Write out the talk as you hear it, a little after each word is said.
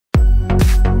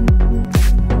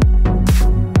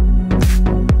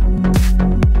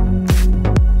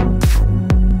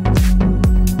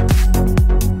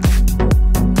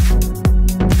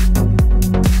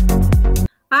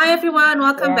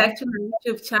back to my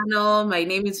YouTube channel. My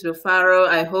name is Rufaro.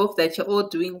 I hope that you're all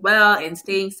doing well and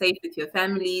staying safe with your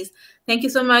families. Thank you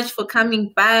so much for coming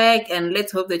back, and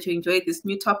let's hope that you enjoyed this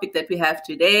new topic that we have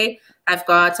today. I've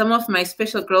got some of my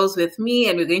special girls with me,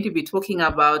 and we're going to be talking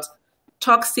about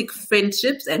toxic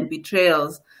friendships and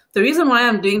betrayals. The reason why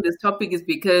I'm doing this topic is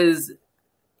because,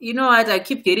 you know what, I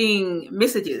keep getting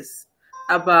messages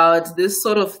about this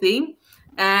sort of thing.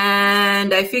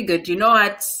 And I figured, you know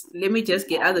what, let me just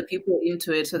get other people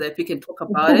into it so that we can talk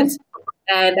about it.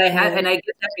 And I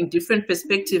get having different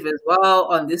perspective as well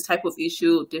on this type of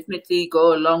issue definitely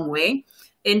go a long way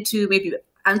into maybe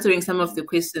answering some of the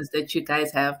questions that you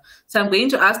guys have. So I'm going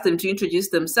to ask them to introduce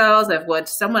themselves. I've got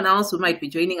someone else who might be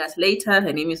joining us later.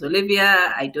 Her name is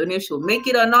Olivia. I don't know if she'll make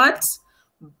it or not,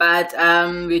 but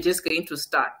we're just going to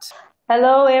start.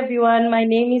 Hello, everyone. My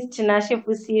name is Tinashe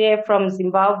Fusire from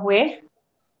Zimbabwe.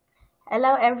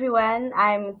 Hello, everyone.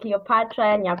 I'm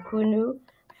Cleopatra Nyakunu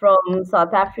from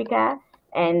South Africa,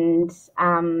 and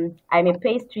I'm a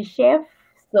pastry chef.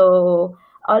 So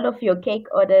all of your cake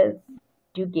orders,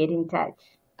 do get in touch.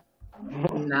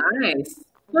 Nice.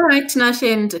 All right,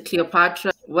 Tinashe and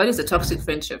Cleopatra, what is a toxic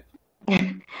friendship?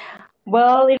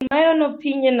 Well, in my own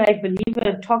opinion, I believe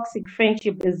a toxic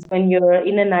friendship is when you're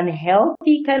in an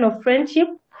unhealthy kind of friendship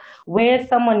where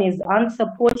someone is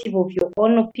unsupportive of your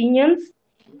own opinions.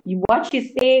 What you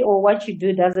say or what you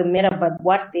do doesn't matter, but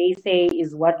what they say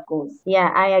is what goes.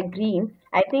 Yeah, I agree.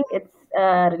 I think it's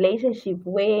a relationship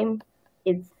where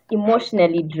it's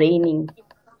emotionally draining.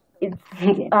 It's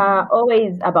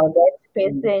always about that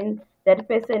person. That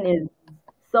person is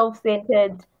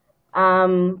self-centered.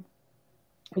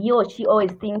 He or she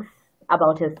always thinks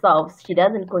about herself. She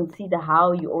doesn't consider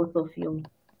how you also feel.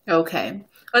 Okay.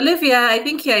 Olivia, I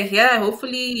think you're here.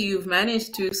 Hopefully you've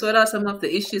managed to sort out some of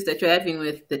the issues that you're having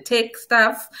with the tech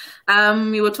stuff.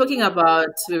 We already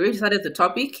started the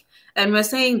topic, and we're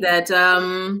saying that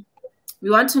we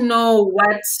want to know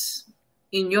what,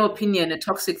 in your opinion, a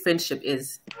toxic friendship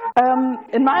is.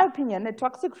 In my opinion, a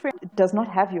toxic friend does not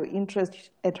have your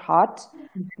interest at heart,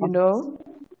 you know.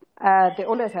 They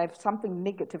always have something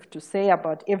negative to say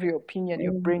about every opinion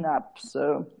you bring up.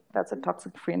 So that's a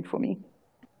toxic friend for me.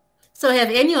 So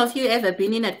have any of you ever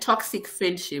been in a toxic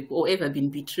friendship or ever been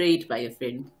betrayed by a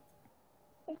friend?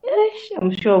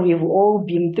 I'm sure we've all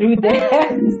been through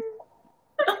that.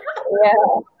 Yeah.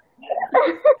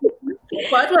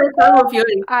 What were some of your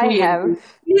experiences? I have.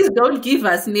 Please don't give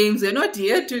us names. We're not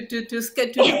here to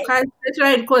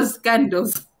try and cause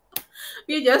scandals.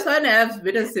 We just want to have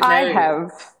better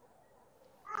scenarios.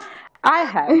 I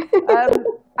have.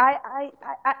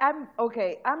 I'm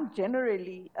okay. I'm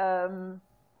generally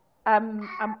I'm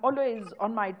always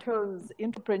on my toes,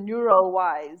 entrepreneurial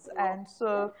wise, and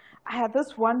so I had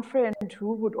this one friend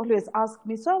who would always ask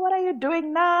me, "So what are you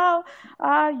doing now?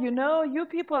 You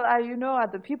people are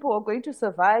the people who are going to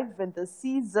survive in the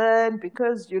season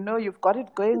because you've got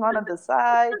it going on the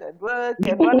side and work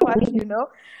and what.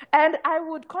 And I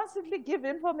would constantly give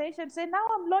information, say, now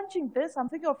I'm launching this, I'm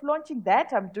thinking of launching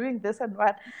that, I'm doing this and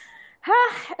what.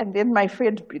 And then my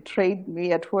friend betrayed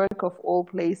me at work of all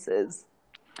places.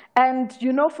 And,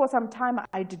 for some time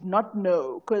I did not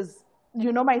know because,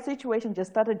 my situation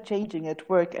just started changing at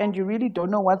work and you really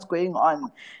don't know what's going on.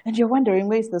 And you're wondering,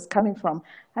 where is this coming from?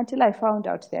 Until I found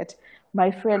out that my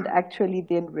friend actually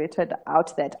then rated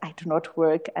out that I do not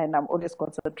work and I'm always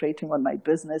concentrating on my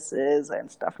businesses and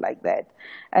stuff like that.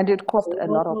 And it caused a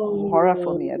lot of horror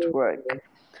for me at work.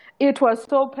 It was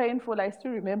so painful. I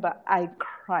still remember I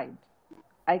cried.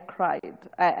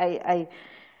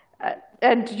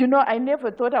 And I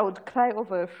never thought I would cry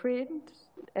over a friend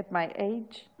at my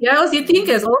age. Yeah, you think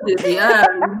as old as we are.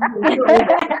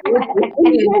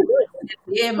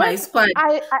 Yeah, my squad.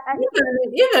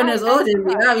 Even as old as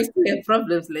we are, we still have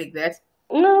problems like that.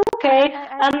 No, okay.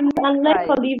 Unlike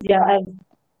Olivia,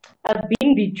 I've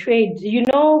been betrayed.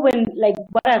 When, like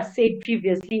what I've said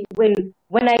previously, when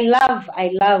I love.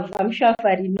 I'm sure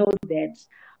Fari knows that.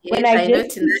 Yes, When I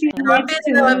just sit next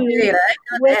to me,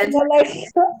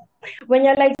 when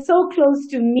you're like so close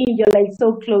to me, you're like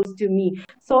so close to me.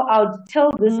 So I'll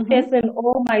tell this person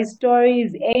all my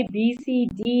stories, A, B, C,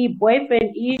 D,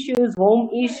 boyfriend issues, home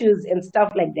issues, and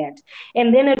stuff like that.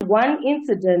 And then at one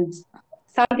incident,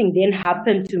 something then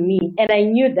happened to me, and I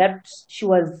knew that she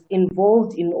was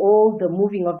involved in all the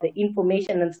moving of the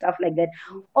information and stuff like that.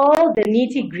 All the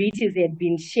nitty-gritties had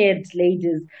been shared,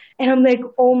 ladies. And I'm like,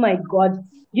 oh my God.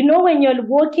 When you're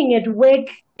working at work,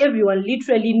 everyone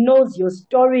literally knows your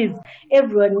stories.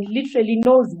 Everyone literally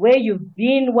knows where you've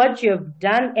been, what you have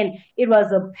done. And it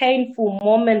was a painful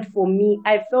moment for me.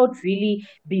 I felt really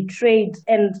betrayed.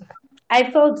 And I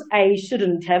felt I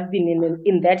shouldn't have been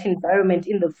in that environment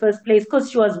in the first place because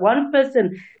she was one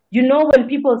person. You know, when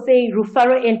people say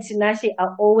Rufaro and Tinashe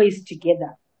are always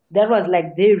together, that was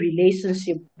like their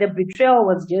relationship. The betrayal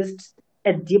was just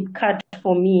a deep cut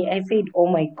for me. I said, oh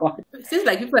my God. It seems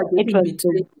like people are It getting was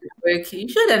betrayed at work. You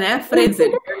shouldn't have friends at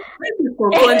work. Friends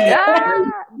for calling. Yeah,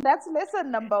 that's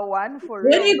lesson number one for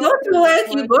When real. you go Not to work,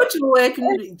 friends you at go to work.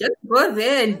 Just go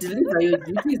there and deliver your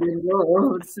duties and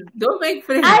go. Don't make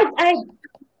friends.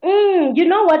 You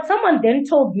know what? Someone then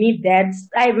told me that.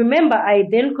 I remember I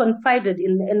then confided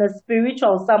in a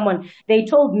spiritual someone. They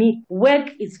told me work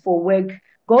is for work.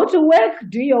 Go to work,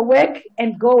 do your work,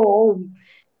 and go home.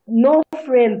 No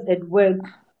friends at work.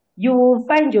 You will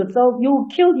find yourself, you will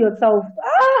kill yourself.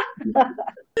 Cleo,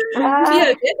 have you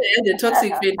ever had a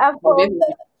toxic friend? I've Or also,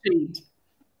 maybe betrayed?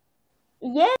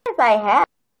 yes, I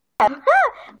have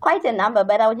quite a number,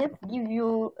 but I'll just give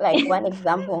you like one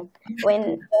example.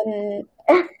 When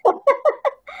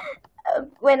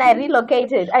when I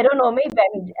relocated, I don't know, maybe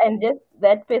I'm just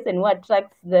that person who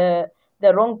attracts the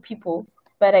wrong people,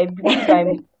 but I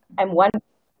believe I'm one.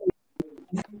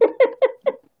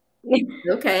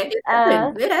 Okay, it Uh,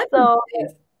 happens. It happens. so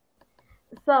Yes.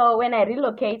 so when I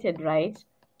relocated, right,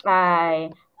 I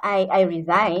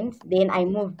resigned, then I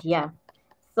moved here.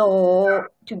 So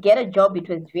to get a job, it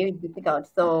was very difficult.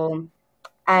 So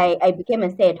I became a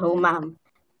stay-at-home mom.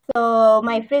 So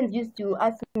my friends used to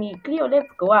ask me, Cleo,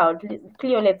 let's go out.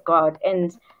 Cleo, let's go out.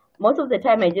 And most of the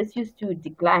time, I just used to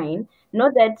decline.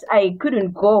 Not that I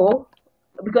couldn't go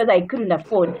because I couldn't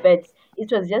afford, but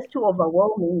it was just too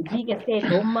overwhelming. Being a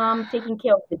stay-at-home mom, taking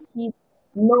care of the kids,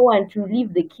 no one to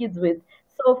leave the kids with.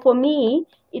 So for me,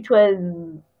 it was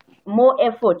more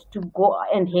effort to go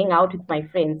and hang out with my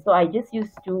friends. So I just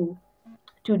used to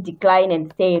decline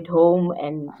and stay at home,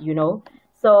 and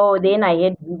So then I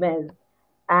had rumors.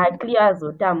 Cleo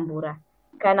azotambura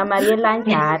kana mari yelunch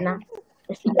haana.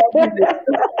 She can't even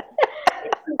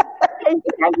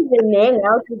she can't even hang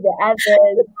out with the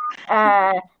others.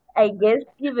 I guess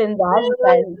even the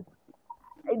husband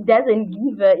it doesn't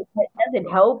give her, it doesn't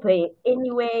help her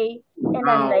anyway. And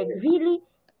I'm like, Wow. really?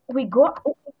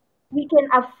 We can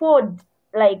afford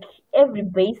like every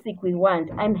basic we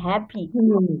want. I'm happy.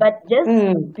 But just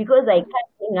because I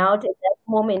can't hang out at that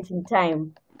moment in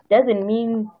time doesn't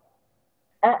mean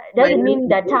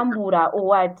that tambura or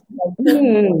what.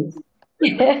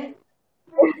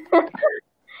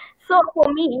 So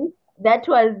for me, that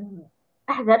was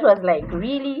like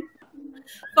really.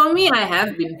 For me, I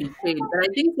have been betrayed, but I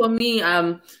think for me,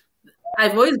 I've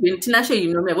always been Tinashe.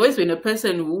 You know me. I've always been a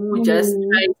person who just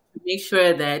tries to make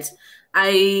sure that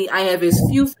I have as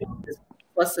few friends as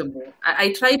possible.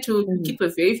 I try to keep a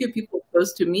very few people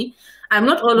close to me. I'm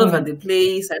not all over the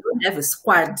place. I don't have a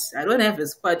squad. No,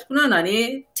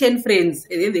 no, 10 friends,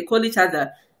 and then they call each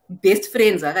other best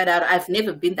friends. I've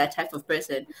never been that type of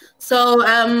person. So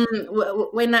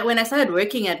when I started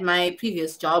working at my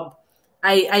previous job,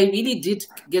 I really did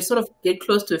get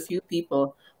close to a few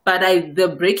people. But the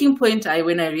breaking point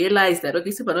when I realized that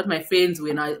these people are not my friends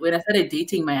when I started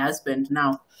dating my husband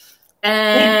now.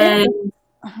 And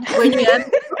when you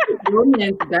have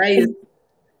romance, guys,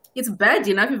 it's bad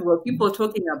enough if there were people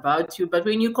talking about you, but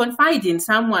when you confide in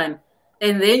someone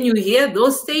and then you hear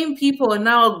those same people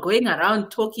now going around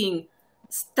talking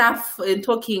stuff and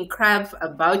talking crap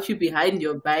about you behind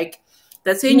your back,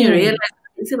 that's when you realize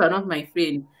these people are not my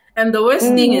friend. And the worst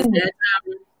thing is that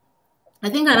I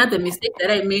think another mistake that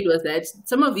I made was that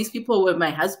some of these people were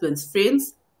my husband's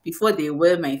friends before they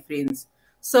were my friends.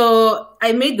 So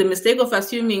I made the mistake of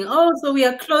assuming, oh, so we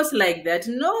are close like that.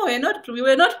 No, we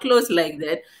were not close like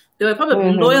that. They were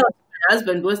probably loyal to my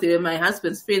husband because they were my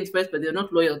husband's friends first, but they were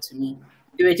not loyal to me.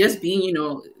 They were just being,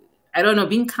 I don't know,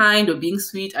 being kind or being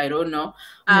sweet. I don't know.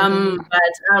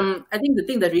 But I think the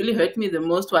thing that really hurt me the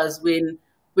most was when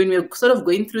we were sort of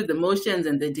going through the motions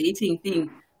and the dating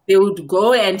thing, they would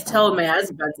go and tell my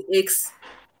husband's ex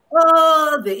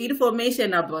all the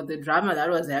information about the drama that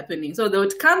was happening. So they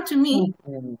would come to me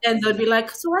and they'd be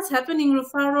like, so what's happening,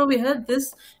 Rufaro? We heard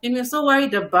this and we're so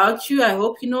worried about you. I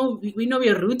hope we know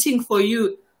we're rooting for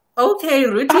you. Okay,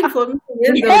 rooting for me.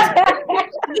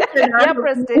 Yeah,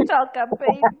 presidential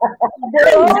campaign.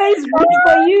 They always root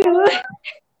for you.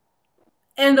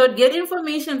 And they'd get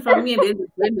information from me and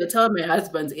then they'd tell my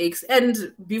husband's ex.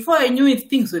 And before I knew it,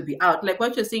 things would be out. Like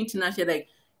what you're saying, Tinashe, like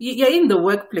you're in the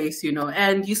workplace,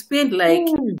 and you spend like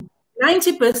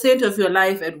 90% of your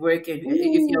life at work if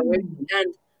you're working.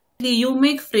 And you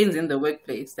make friends in the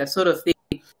workplace, that sort of thing.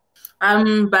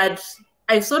 But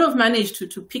I sort of managed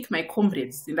to pick my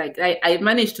comrades. Like I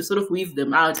managed to sort of weave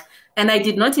them out. And I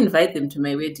did not invite them to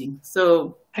my wedding.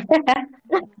 So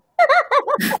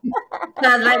So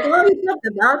I was like, oh, it's not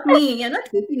about me. You're not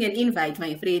getting an invite,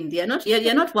 my friend. You're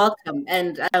not welcome.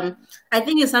 And I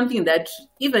think it's something that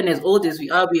even as old as we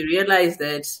are, we realize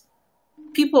that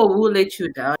people will let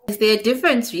you down. Is there a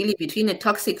difference really between a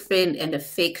toxic friend and a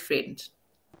fake friend?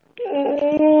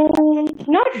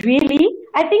 Not really.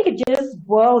 I think it just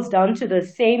boils down to the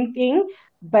same thing,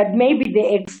 but maybe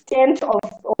the extent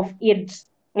of it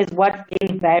is what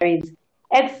then varies.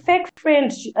 A fake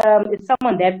friend is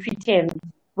someone that pretends.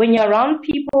 When you're around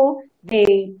people,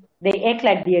 they act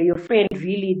like they're your friend.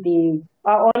 Really, they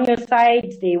are on your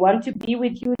side. They want to be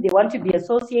with you. They want to be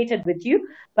associated with you.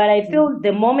 But I feel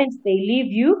the moment they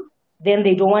leave you, then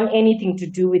they don't want anything to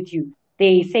do with you.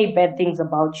 They say bad things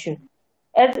about you.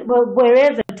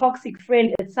 Whereas a toxic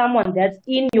friend is someone that's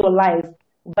in your life,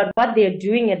 but what they're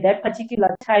doing at that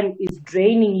particular time is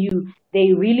draining you.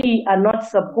 They really are not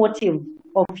supportive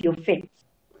of your faith.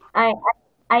 I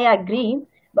I agree,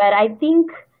 but I think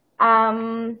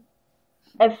a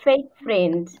fake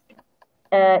friend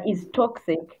is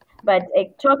toxic, but a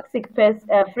toxic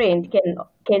friend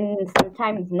can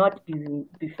sometimes not be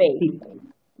fake.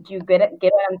 Do you get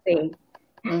what I'm saying?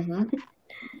 Mm-hmm.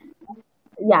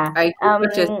 Yeah. I get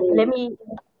what you're saying.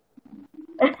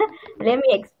 Let me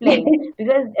explain,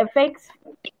 because a fake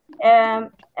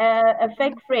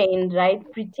friend,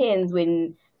 right, pretends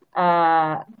when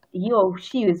he or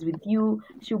she is with you,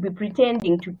 she'll be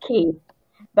pretending to care.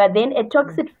 But then a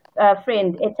toxic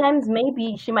friend, at times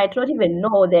maybe she might not even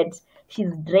know that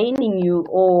she's draining you,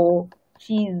 or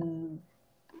she's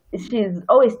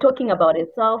always talking about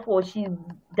herself, or she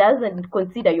doesn't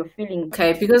consider your feelings.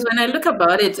 Okay, because when I look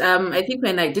about it, I think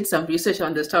when I did some research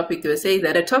on this topic, they were saying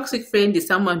that a toxic friend is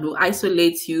someone who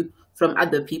isolates you from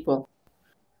other people,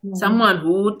 someone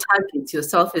who targets your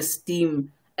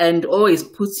self-esteem and always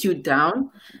puts you down,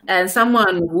 and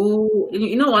someone who,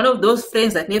 one of those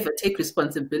friends that never take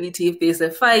responsibility. If there's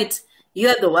a fight,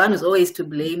 you're the one who's always to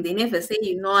blame. They never say,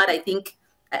 you know what, I think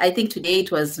today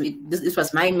it was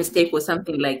my mistake or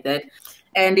something like that.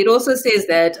 And it also says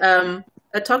that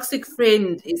a toxic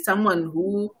friend is someone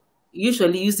who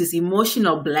usually uses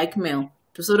emotional blackmail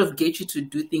to sort of get you to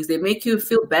do things. They make you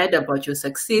feel bad about your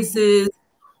successes,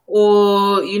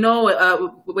 or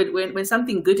when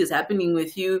something good is happening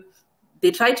with you, they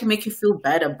try to make you feel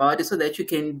bad about it so that you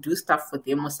can do stuff for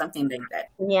them or something like that.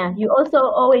 Yeah, you also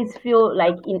always feel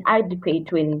like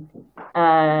inadequate when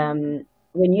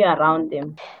you're around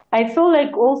them. I feel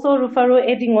like also, Rufaro,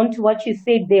 adding on to what you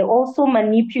said, they're also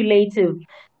manipulative.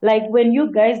 Like when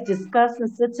you guys discuss a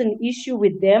certain issue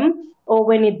with them, or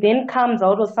when it then comes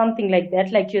out or something like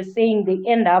that, like you're saying, they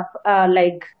end up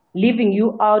like leaving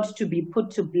you out to be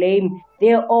put to blame.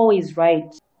 They're always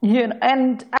right.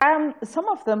 And some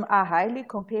of them are highly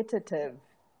competitive.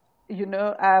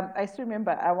 I still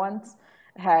remember I once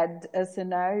had a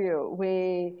scenario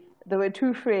where there were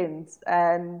two friends,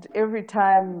 and every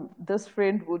time this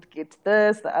friend would get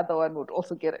this, the other one would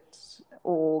also get it,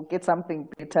 or get something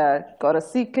better. Got a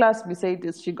C class,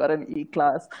 Mercedes, she got an E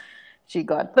class. She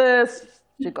got this,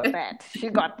 she got that, she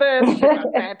got this, she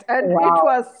got that. And Wow. It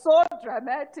was so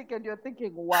dramatic, and you're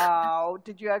thinking, wow,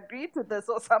 did you agree to this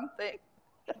or something?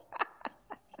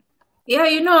 Yeah,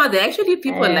 there are actually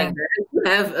people like that who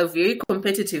have a very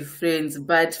competitive friends,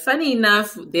 but funny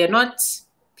enough, they're not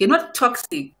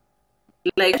toxic.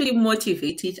 Like actually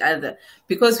motivate each other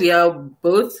because we are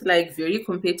both like very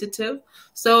competitive.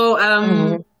 So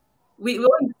we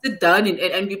always sit down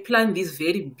and we plan these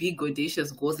very big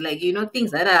audacious goals, like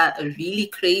things that are really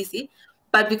crazy.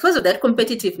 But because of that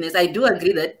competitiveness, I do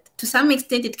agree that to some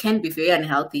extent it can be very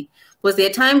unhealthy, because there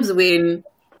are times when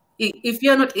if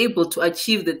you're not able to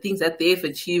achieve the things that they've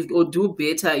achieved or do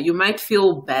better, you might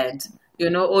feel bad,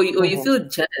 or you feel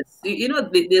jealous.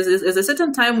 There's a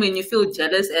certain time when you feel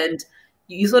jealous and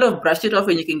you sort of brush it off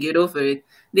and you can get over it.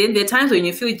 Then there are times when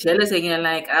you feel jealous and you're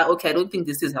like, okay, I don't think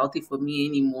this is healthy for me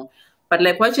anymore. But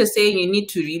like what you're saying, you need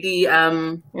to really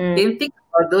then think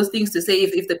about those things to say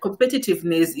if the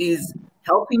competitiveness is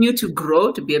helping you to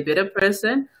grow, to be a better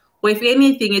person, or if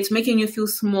anything, it's making you feel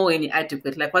small and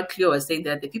inadequate. Like what Cleo was saying,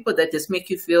 that the people that just make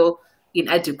you feel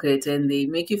inadequate and they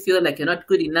make you feel like you're not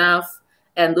good enough,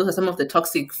 and those are some of the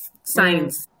toxic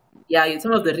signs. Yeah,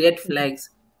 some of the red flags.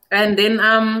 And then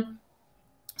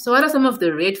so what are some of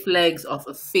the red flags of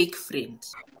a fake friend?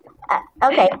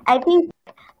 Okay, I think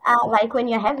like when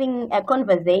you're having a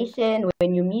conversation,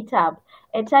 when you meet up,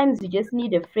 at times you just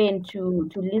need a friend to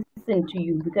listen to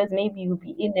you, because maybe you'll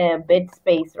be in a bad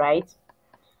space, right?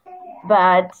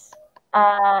 But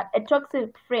a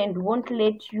toxic friend won't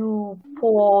let you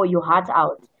pour your heart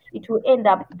out. It will end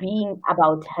up being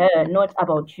about her, not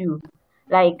about you.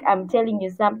 Like, I'm telling you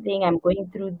something, I'm going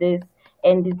through this,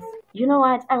 and it's, you know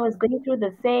what, I was going through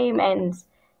the same, and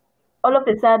all of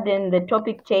a sudden the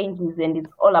topic changes and it's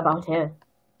all about her.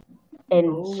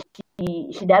 And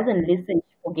she doesn't listen,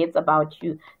 she forgets about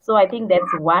you. So I think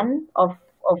that's one of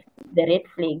the red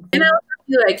flags. And I also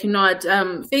feel like,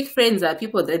 fake friends are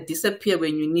people that disappear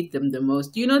when you need them the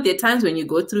most. There are times when you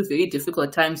go through very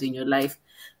difficult times in your life.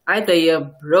 Either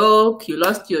you're broke, you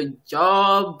lost your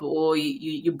job, or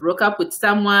you broke up with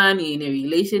someone in a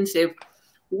relationship.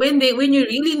 When you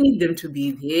really need them to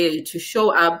be there, to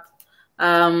show up,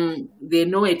 they're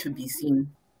nowhere to be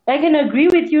seen. I can agree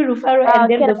with you, Rufaro. And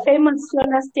then the famous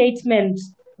Shona statement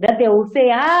that they will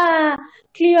say,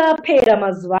 Cleopatra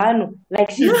mazwano, like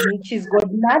she's got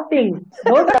nothing.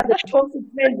 Those are the toxic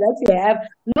friends that you have,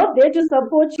 not there to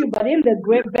support you, but in the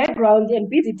great background and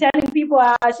busy telling people,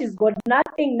 she's got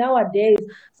nothing nowadays,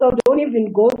 so don't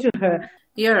even go to her.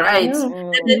 You're right.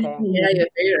 Yeah, you're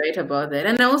very right about that.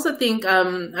 And I also think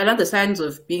another signs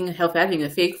of having a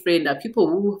fake friend are people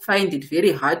who find it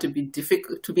very hard to be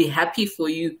difficult to be happy for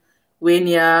you when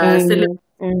you're celebrating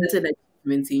certain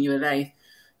achievements in your life.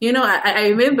 I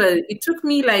remember it took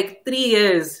me like 3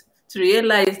 years to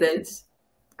realize that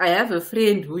I have a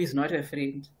friend who is not a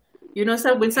friend.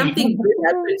 So when something good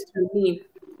happens to me,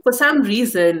 for some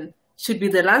reason, should be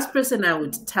the last person I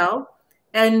would tell.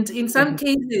 And in some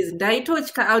cases, I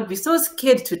would be so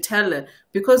scared to tell her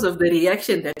because of the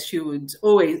reaction that she would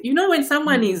always, when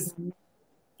someone is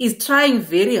trying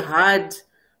very hard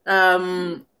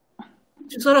to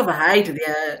sort of hide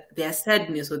their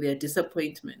sadness or their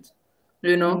disappointment,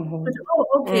 But,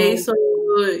 okay, so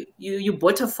you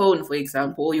bought a phone, for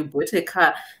example, or you bought a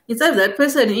car. Instead of that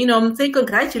person, say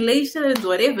congratulations,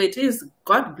 whatever it is,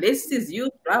 God blesses you,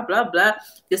 blah, blah, blah.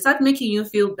 They start making you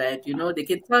feel bad, They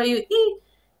can tell you,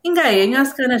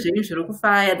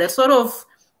 that sort of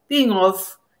thing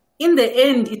of, in the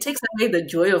end, it takes away the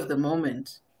joy of the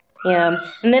moment. Yeah.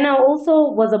 And then I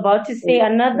also was about to say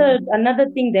another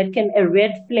thing that can a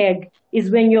red flag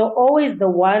is when you're always the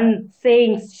one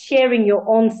sharing your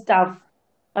own stuff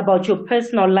about your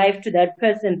personal life to that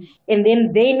person, and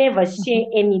then they never share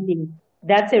anything.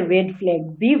 That's a red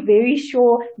flag. Be very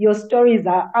sure your stories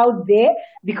are out there,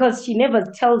 because she never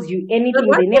tells you anything.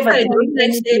 They never tell you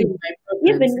anything.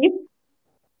 Even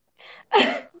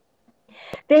if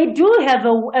they do have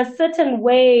a certain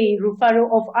way, Rufaro,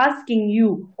 of asking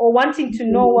you or wanting to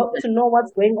know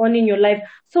what's going on in your life.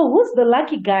 So who's the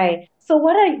lucky guy? So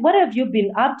what have you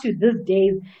been up to these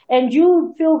days? And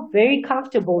you feel very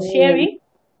comfortable sharing,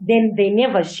 then they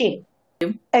never share.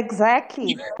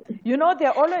 Exactly.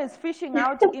 They're always fishing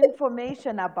out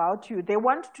information about you. They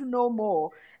want to know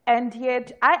more. And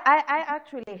yet, I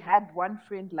actually had one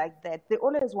friend like that. They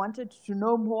always wanted to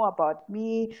know more about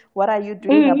me. What are you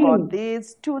doing about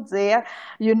this? To there,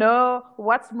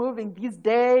 what's moving these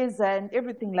days and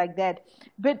everything like that.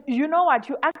 But you know what?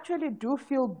 You actually do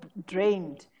feel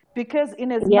drained. Because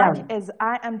in as much as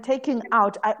I am taking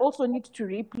out, I also need to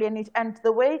replenish. And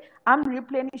the way I'm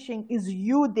replenishing is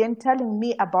you then telling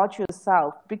me about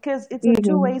yourself. Because it's a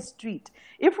two-way street.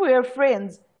 If we are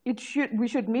friends, we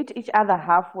should meet each other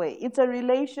halfway. It's a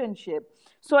relationship.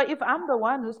 So if I'm the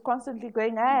one who's constantly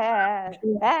going, no,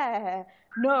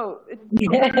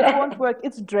 it won't work.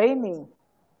 It's draining.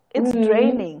 It's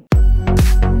draining.